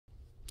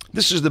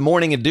This is the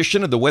morning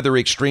edition of the Weather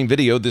Xtreme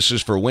video. This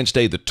is for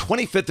Wednesday, the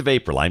 25th of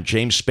April. I'm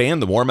James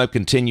Spann. The warm-up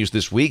continues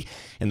this week,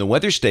 and the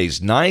weather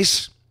stays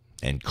nice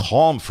and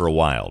calm for a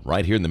while,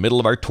 right here in the middle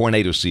of our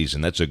tornado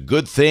season. That's a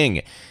good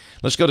thing.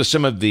 Let's go to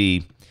some of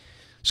the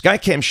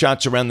Skycam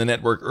shots around the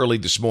network early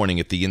this morning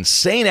at the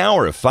insane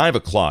hour of 5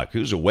 o'clock.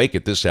 Who's awake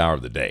at this hour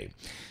of the day?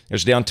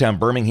 There's downtown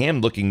Birmingham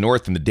looking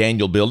north in the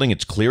Daniel building.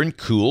 It's clear and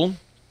cool.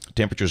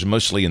 Temperatures are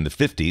mostly in the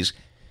 50s.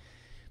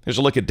 There's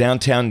a look at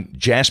downtown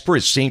Jasper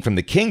as seen from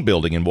the King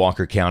building in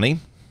Walker County.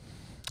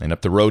 And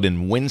up the road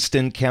in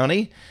Winston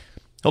County,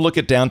 a look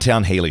at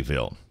downtown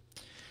Haleyville.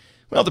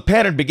 Well, the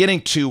pattern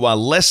beginning to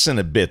lessen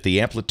a bit. The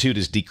amplitude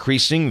is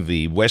decreasing.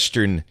 The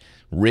western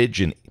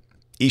ridge and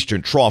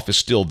eastern trough is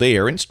still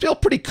there. And still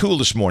pretty cool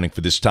this morning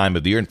for this time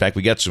of the year. In fact,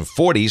 we got some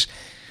 40s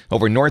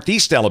over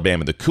northeast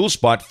Alabama. The cool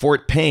spot,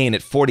 Fort Payne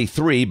at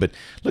 43. But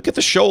look at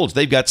the Shoals.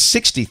 They've got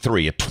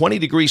 63, a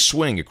 20-degree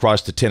swing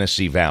across the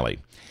Tennessee Valley.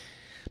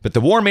 But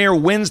the warm air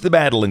wins the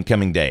battle in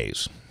coming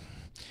days.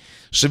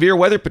 Severe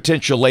weather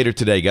potential later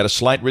today. Got a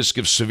slight risk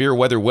of severe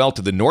weather well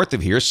to the north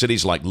of here.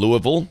 Cities like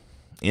Louisville,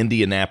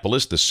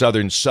 Indianapolis, the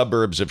southern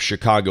suburbs of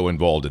Chicago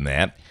involved in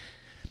that.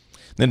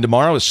 Then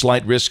tomorrow, a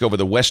slight risk over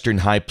the western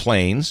high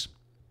plains.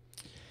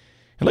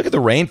 And look at the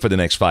rain for the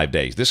next 5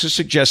 days. This is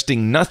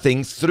suggesting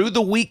nothing through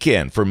the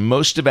weekend for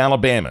most of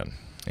Alabama.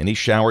 Any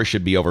showers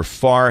should be over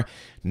far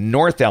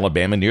north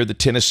Alabama near the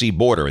Tennessee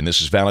border. And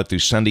this is valid through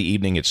Sunday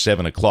evening at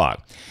 7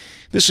 o'clock.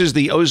 This is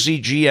the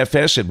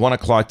OZGFS at 1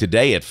 o'clock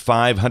today at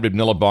 500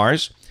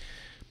 millibars.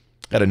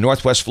 Got a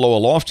northwest flow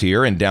aloft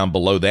here, and down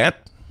below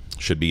that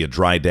should be a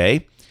dry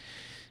day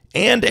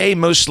and a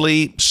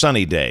mostly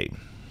sunny day.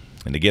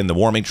 And again, the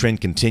warming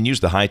trend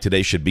continues. The high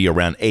today should be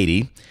around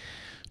 80.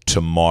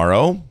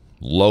 Tomorrow,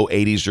 low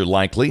 80s are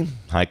likely,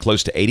 high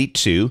close to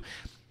 82.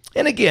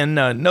 And again,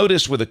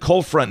 notice with a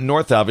cold front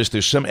north of us,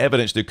 there's some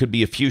evidence there could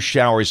be a few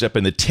showers up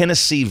in the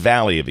Tennessee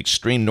Valley of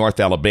extreme North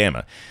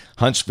Alabama.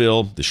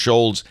 Huntsville, the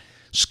Shoals,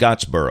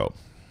 Scottsboro.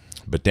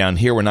 But down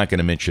here, we're not going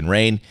to mention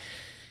rain.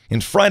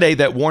 And Friday,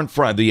 that warm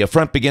front, the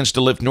front begins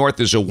to lift north.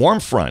 There's a warm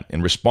front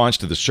in response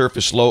to the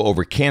surface low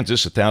over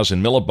Kansas,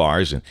 1,000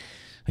 millibars. And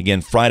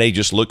again, Friday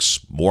just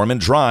looks warm and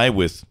dry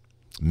with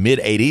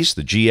mid-80s.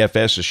 The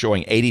GFS is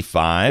showing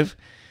 85.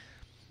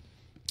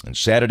 And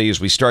Saturday, as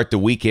we start the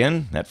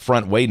weekend, that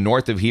front way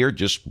north of here,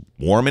 just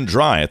warm and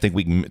dry. I think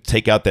we can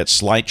take out that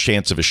slight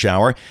chance of a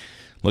shower.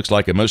 Looks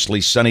like a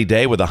mostly sunny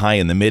day with a high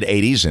in the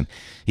mid-80s. And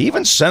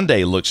even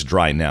Sunday looks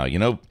dry now. You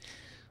know,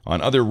 on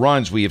other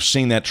runs, we have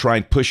seen that try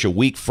and push a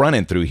weak front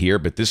end through here.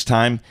 But this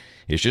time,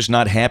 it's just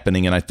not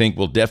happening. And I think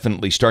we'll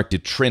definitely start to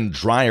trend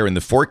drier in the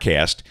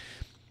forecast.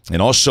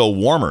 And also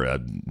warmer.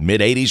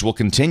 Mid-80s will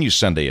continue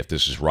Sunday if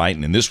this is right.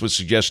 And this would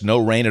suggest no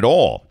rain at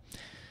all.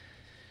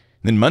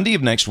 Then Monday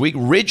of next week,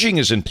 ridging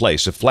is in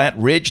place. A flat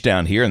ridge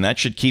down here. And that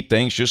should keep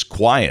things just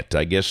quiet.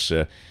 I guess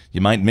you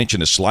might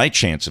mention a slight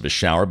chance of a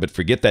shower, but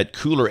forget that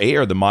cooler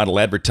air the model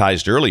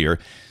advertised earlier.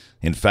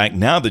 In fact,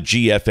 now the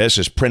GFS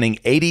is printing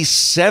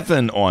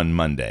 87 on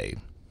Monday.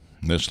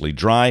 Mostly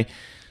dry.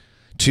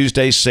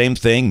 Tuesday, same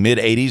thing,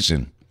 mid-80s.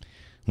 And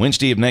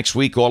Wednesday of next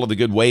week, all of the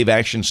good wave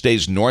action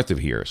stays north of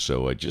here.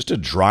 So just a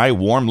dry,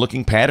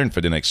 warm-looking pattern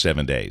for the next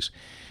 7 days.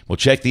 We'll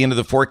check the end of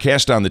the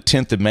forecast on the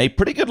 10th of May.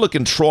 Pretty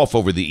good-looking trough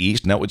over the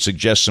east, and that would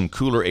suggest some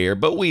cooler air,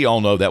 but we all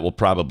know that will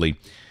probably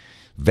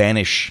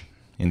vanish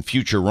in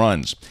future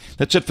runs.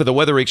 That's it for the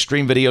Weather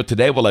Xtreme video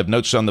today. We'll have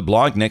notes on the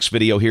blog. Next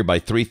video here by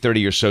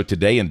 3:30 or so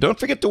today. And don't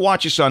forget to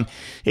watch us on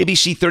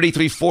ABC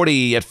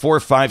 3340 at 4,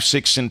 5,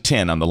 6, and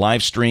 10 on the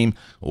live stream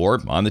or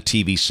on the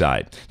TV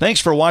side. Thanks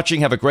for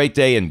watching. Have a great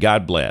day, and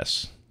God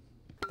bless.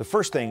 The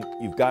first thing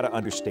you've got to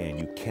understand,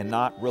 you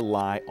cannot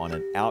rely on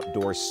an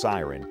outdoor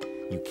siren.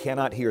 You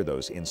cannot hear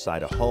those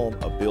inside a home,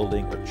 a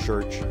building, a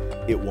church.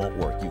 It won't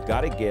work. You've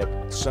got to get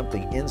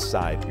something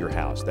inside your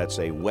house. That's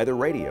a weather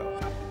radio.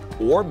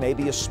 Or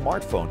maybe a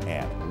smartphone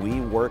app.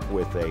 We work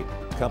with a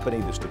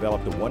company that's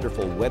developed a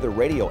wonderful weather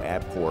radio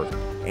app for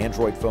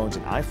Android phones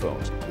and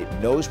iPhones.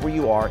 It knows where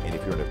you are, and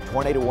if you're in a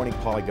tornado warning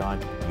polygon,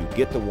 you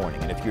get the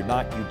warning. And if you're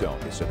not, you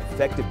don't. It's an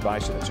effective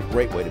device, and it's a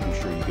great way to be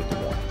sure you get the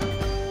warning.